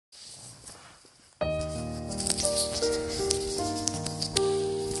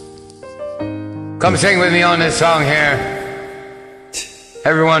Come sing with me on this song here.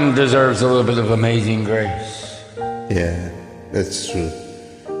 Everyone deserves a little bit of amazing grace. Yeah, that's true.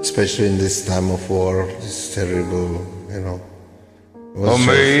 Especially in this time of war, this terrible,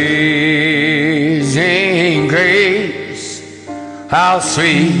 Amazing grace, how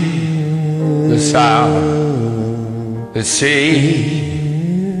sweet the sound that saved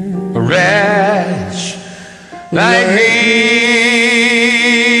a wretch like me.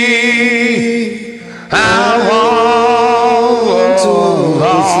 I was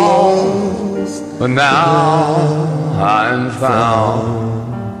lost, but now I'm found.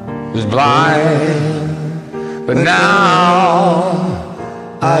 Was blind, but now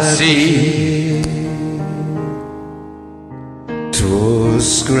I see.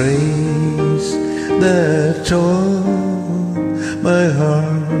 'Twas grace that taught my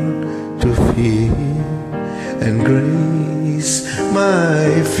heart to fear, and grace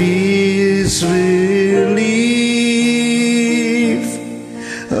my fears relieve.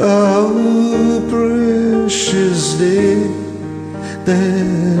 How precious day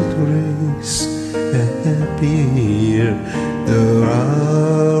that grace appeared, the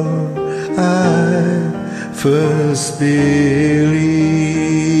hour I first believed.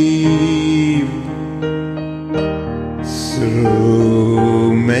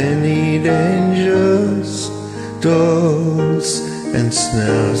 Through many dangers, toils and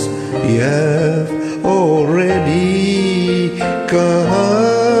snares, ye have already come.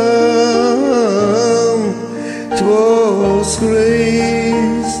 'Twas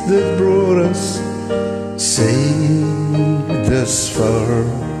grace that brought us safe thus far,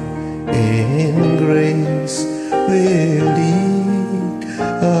 and grace will lead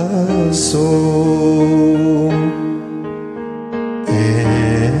us home.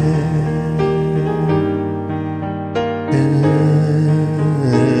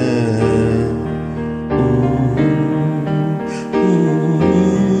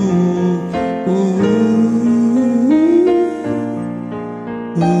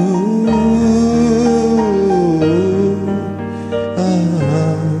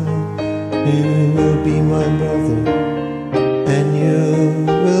 You will be my brother, and you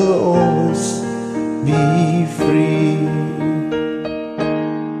will always be free.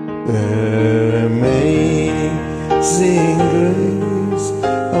 The amazing grace,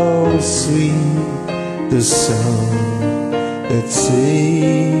 how sweet the sound that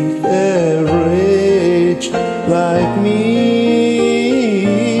saved a wretch like me.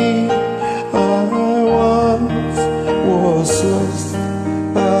 I once was lost,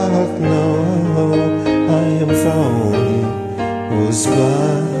 but now I am found. Was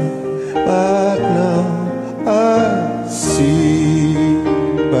blind, but now I see.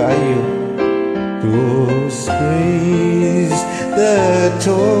 By you, 'twas grace that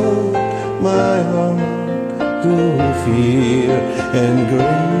taught my heart to fear, and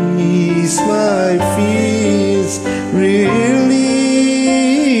grace my fears relieved.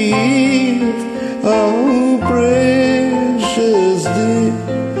 Oh, precious day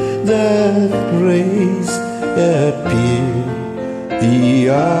that grace appeared, the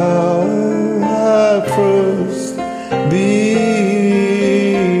hour I first believed.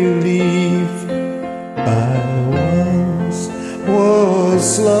 I once was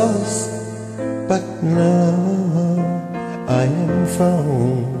lost, but now I am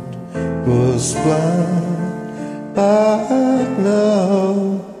found. Was blind, but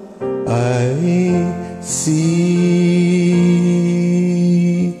now I see.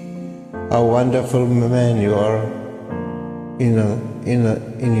 How wonderful man you are in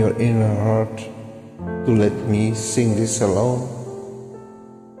your inner heart to let me sing this alone.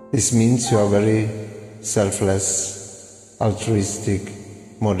 This means you are very selfless, altruistic,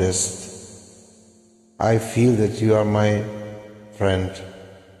 modest. I feel that you are my friend.